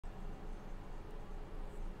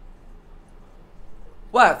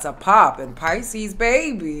What's a poppin', Pisces,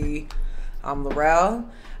 baby? I'm Laurel,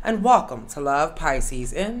 and welcome to Love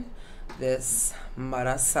Pisces in this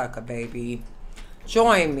mother sucker, baby.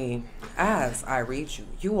 Join me as I read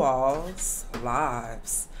you all's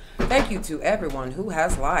lives. Thank you to everyone who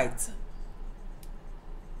has liked,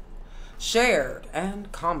 shared,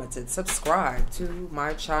 and commented. Subscribe to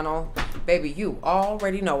my channel. Baby, you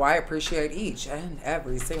already know I appreciate each and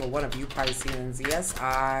every single one of you Pisceans. Yes,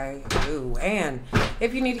 I do. And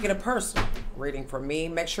if you need to get a personal reading from me,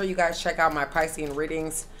 make sure you guys check out my Piscean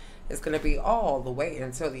readings. It's going to be all the way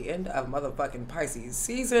until the end of motherfucking Pisces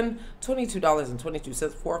season.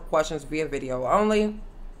 $22.22, 4 questions via video only.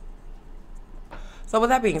 So with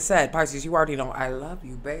that being said, Pisces, you already know I love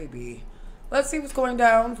you, baby. Let's see what's going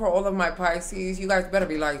down for all of my Pisces. You guys better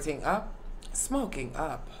be lighting up, smoking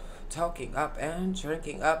up, talking up, and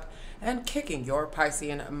drinking up, and kicking your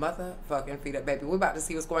Piscean motherfucking feet up, baby. We're about to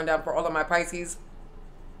see what's going down for all of my Pisces.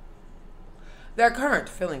 Their current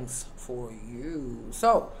feelings for you.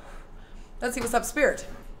 So, let's see what's up, Spirit.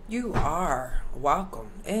 You are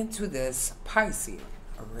welcome into this Piscean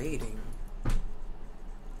reading.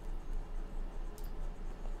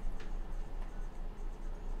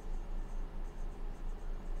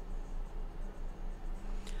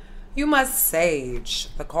 You must sage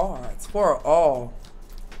the cards for all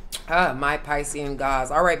my Piscean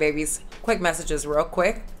gods. All right, babies. Quick messages real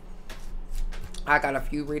quick. I got a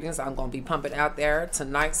few readings I'm going to be pumping out there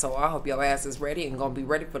tonight, so I hope your ass is ready and going to be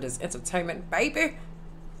ready for this entertainment, baby.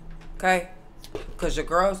 Okay? Because your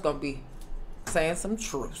girl's going to be saying some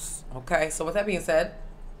truths. Okay? So with that being said,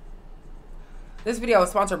 this video is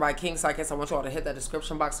sponsored by King Psychics. I want you all to hit that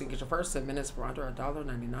description box so you can get your first 10 minutes for under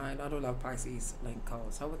 $1.99 under Love Pisces link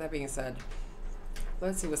code. So with that being said,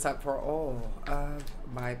 let's see what's up for all of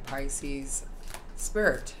my Pisces.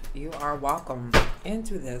 Spirit, you are welcome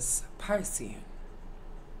into this Piscean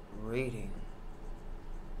reading.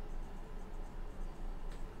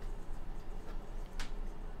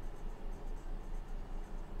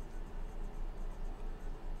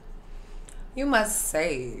 You must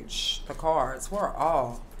sage the cards for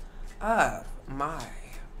all of my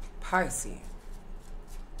Piscean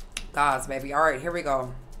gods, baby. All right, here we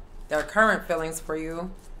go. Their current feelings for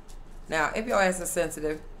you. Now, if your ass is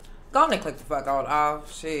sensitive, go on and click the fuck out. Oh,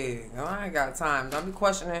 shit. I ain't got time. Don't be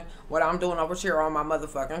questioning what I'm doing over here on my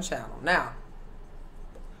motherfucking channel. Now,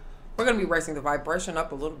 we're going to be raising the vibration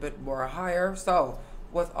up a little bit more higher. So,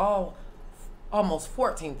 with almost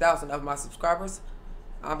 14,000 of my subscribers,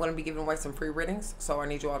 I'm going to be giving away some free readings, so I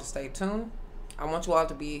need you all to stay tuned. I want you all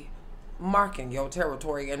to be marking your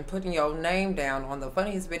territory and putting your name down on the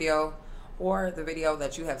funniest video or the video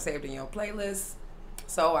that you have saved in your playlist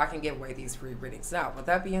so I can give away these free readings. Now, with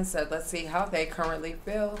that being said, let's see how they currently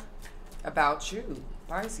feel about you,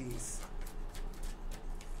 Pisces.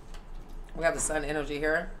 We have the sun energy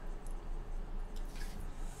here.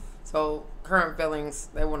 So, current feelings,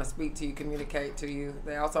 they want to speak to you, communicate to you.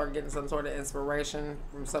 They also are getting some sort of inspiration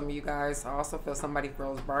from some of you guys. I also feel somebody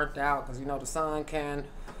feels burnt out because, you know, the sun can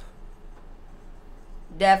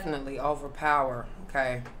definitely overpower,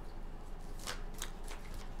 okay?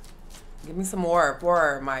 Give me some more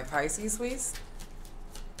for my Pisces, please.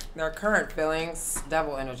 Their current feelings,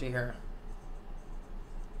 devil energy here.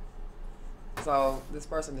 So, this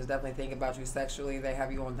person is definitely thinking about you sexually. They have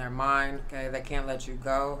you on their mind, okay? They can't let you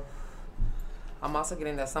go. I'm also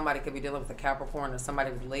getting that somebody could be dealing with a Capricorn or somebody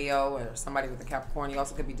with Leo or somebody with a Capricorn. You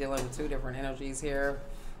also could be dealing with 2 different energies here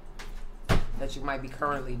that you might be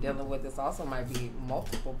currently dealing with. This also might be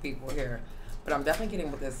multiple people here. But I'm definitely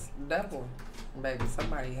getting with this devil, baby.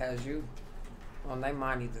 Somebody has you on their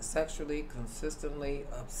mind either sexually, consistently,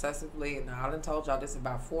 obsessively. Now, I done told y'all this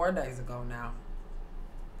about 4 days ago now.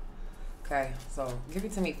 Okay, so give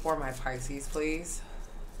it to me for my Pisces, please.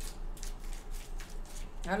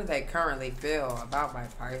 How do they currently feel about my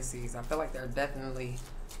Pisces? I feel like they're definitely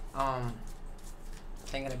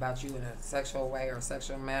thinking about you in a sexual way or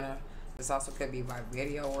sexual manner. This also could be by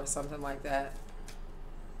video or something like that.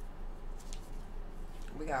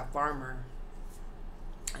 We got farmer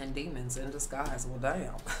and demons in disguise. Well,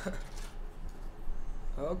 damn.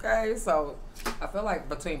 Okay, so I feel like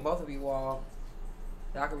between both of you all,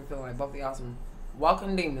 y'all could be feeling like both of y'all some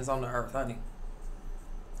walking demons on the earth, honey.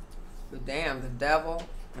 But damn, the devil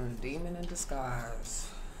and the demon in disguise.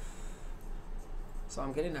 So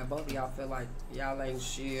I'm getting that both of y'all feel like y'all ain't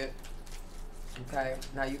shit. Okay.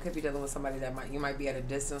 Now you could be dealing with somebody that you might be at a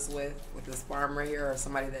distance with this farmer here, or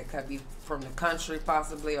somebody that could be from the country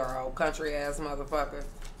possibly, or an old country ass motherfucker.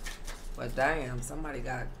 But damn, somebody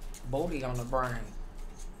got booty on the brain.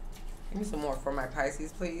 Give me some more for my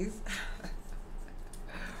Pisces, please.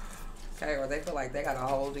 Okay, or they feel like they got a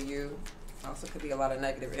hold of you. Also could be a lot of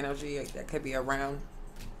negative energy that could be around.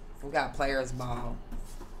 We got players ball.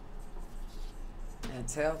 And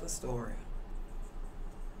tell the story.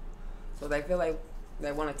 So they feel like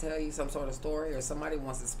they want to tell you some sort of story, or somebody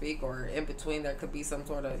wants to speak, or in between there could be some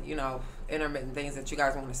sort of, you know, intermittent things that you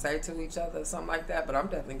guys want to say to each other, something like that. But I'm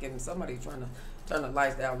definitely getting somebody trying to turn the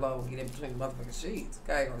lights down low and get in between the motherfucking sheets.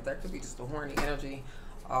 Okay, or there could be just a horny energy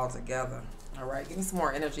altogether. All right, give me some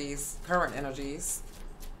more energies, current energies.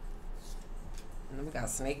 And then we got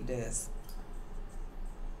sneak this.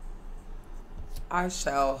 I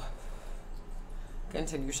shall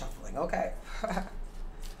continue shuffling. Okay.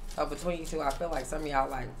 So between you two, I feel like some of y'all,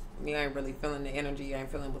 like, you ain't really feeling the energy. You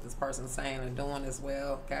ain't feeling what this person's saying and doing as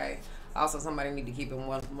well. Okay. Also, somebody need to keep it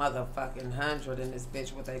 100 in this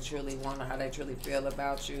bitch, what they truly want or how they truly feel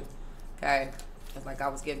about you. Okay. It's like I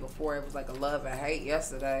was getting before. It was like a love and hate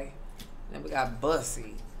yesterday. Then we got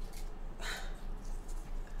Bussy.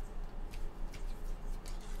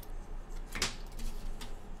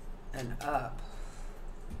 And up.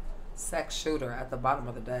 Sex shooter at the bottom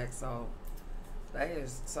of the deck. So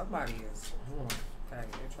somebody is okay,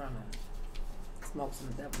 they're trying to smoke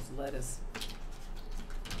some devil's lettuce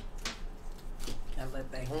and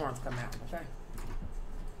let their horns come out. Okay,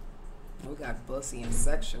 we got Bussy and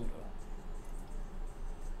sex shooter.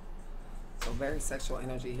 So very sexual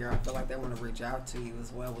energy here. I feel like they want to reach out to you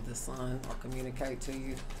as well with the sun, or communicate to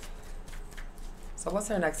you. So what's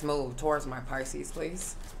their next move towards my Pisces,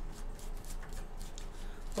 please?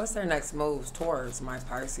 What's their next moves towards my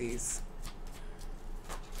Pisces?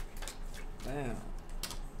 Damn.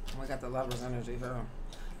 We got the Lover's energy here.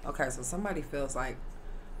 Okay, so somebody feels like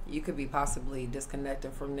you could be possibly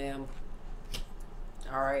disconnected from them.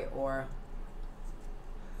 All right, or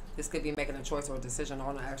this could be making a choice or a decision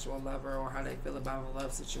on an actual lover, or how they feel about a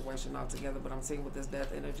love situation altogether. But I'm seeing with this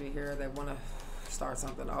death energy here, they want to start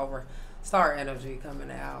something over. Star energy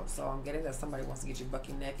coming out. So I'm getting that somebody wants to get you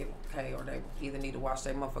bucky naked, okay, or they either need to wash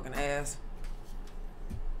their motherfucking ass.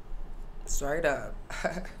 Straight up.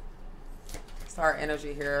 Star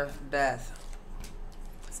energy here, death.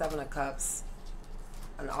 7 of Cups.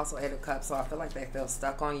 And also 8 of Cups. So I feel like they feel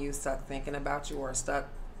stuck on you, stuck thinking about you, or stuck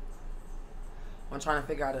on trying to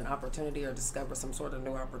figure out an opportunity or discover some sort of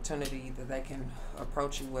new opportunity that they can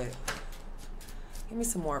approach you with. Give me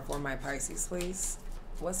some more for my Pisces, please.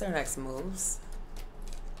 What's their next moves?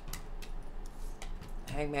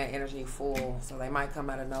 Hangman energy, Fool. So they might come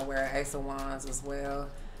out of nowhere. Ace of Wands as well.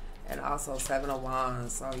 And also 7 of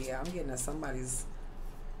Wands. So yeah, I'm getting that somebody's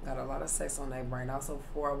got a lot of sex on their brain. Also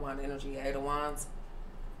 4 of Wands energy, 8 of Wands.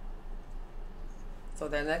 So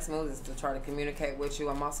their next move is to try to communicate with you.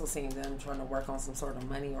 I'm also seeing them trying to work on some sort of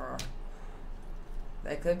money, or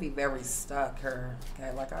they could be very stuck here.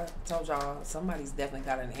 Okay, like I told y'all, somebody's definitely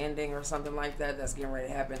got an ending or something like that that's getting ready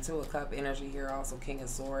to happen. 2 of Cup energy here, also King of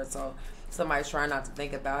Swords. So somebody's trying not to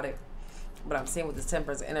think about it. But I'm seeing with this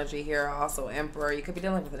Temperance energy here, also Emperor. You could be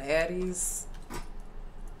dealing with an Aries.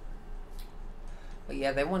 But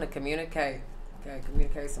yeah, they want to communicate. Okay,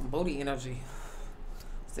 communicate some booty energy.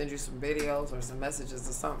 Send you some videos or some messages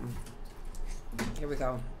or something. Here we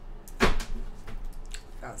go.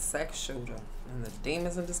 Got sex shooter and the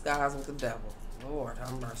demons in disguise with the devil. Lord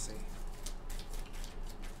have mercy.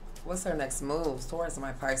 What's their next moves towards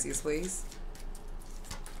my Pisces, please?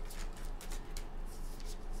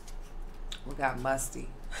 We got musty.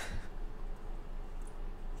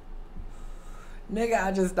 Nigga,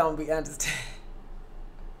 I just don't be understanding.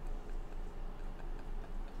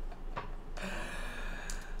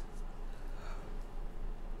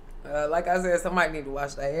 Like I said, somebody need to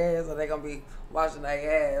wash their hands, or they gonna be washing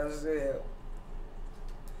their ass. Shit.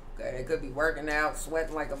 Okay, they could be working out,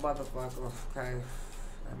 sweating like a motherfucker. Okay,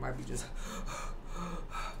 that might be just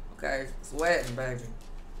okay, sweating, baby.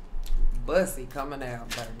 Bussy coming out,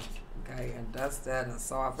 baby. Okay, and dust that.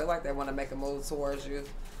 So I feel like they want to make a move towards you.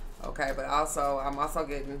 Okay, but also I'm also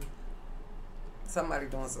getting somebody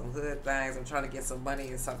doing some hood things. I'm trying to get some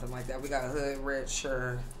money or something like that. We got hood, rich,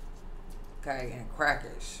 sure. Okay, and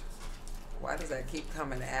crackish. Why does that keep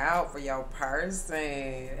coming out for your person?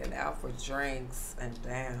 And out for drinks and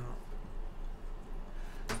down.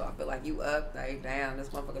 So I feel like you up, they down. This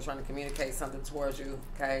motherfucker's trying to communicate something towards you.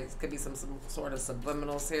 Okay, it could be some sort of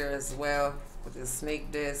subliminals here as well with this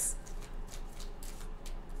sneak disc.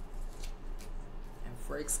 And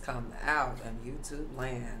freaks come out in YouTube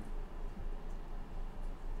land.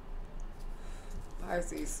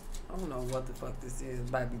 Pisces, I don't know what the fuck this is,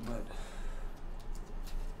 baby, but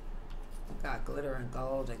we got glitter and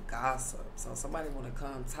gold and gossip. So somebody want to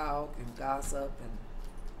come talk and gossip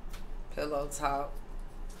and pillow talk.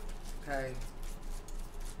 Okay.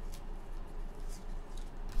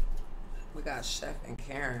 got Chef and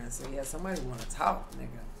Karen. So yeah, somebody want to talk,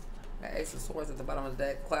 nigga. That Ace of Swords at the bottom of the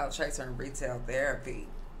deck. Cloud Chaser and Retail Therapy.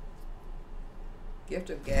 Gift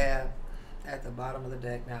of Gab at the bottom of the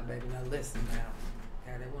deck now, baby. Now listen now.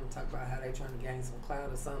 Yeah, they want to talk about how they trying to gain some clout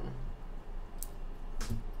or something.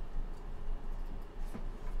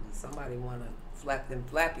 Somebody want to flap them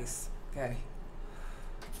flappies. Okay.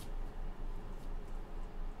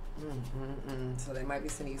 So they might be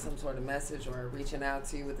sending you some sort of message or reaching out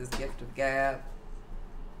to you with this gift of gab.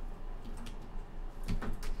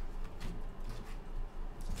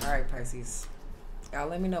 All right, Pisces. Y'all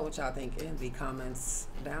let me know what y'all think in the comments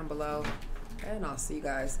down below. And I'll see you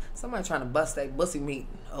guys. Somebody trying to bust a bussy meat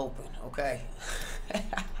open, okay?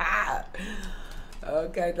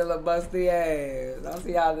 Okay, till I bust the ass. I'll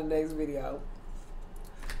see y'all in the next video.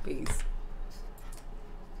 Peace.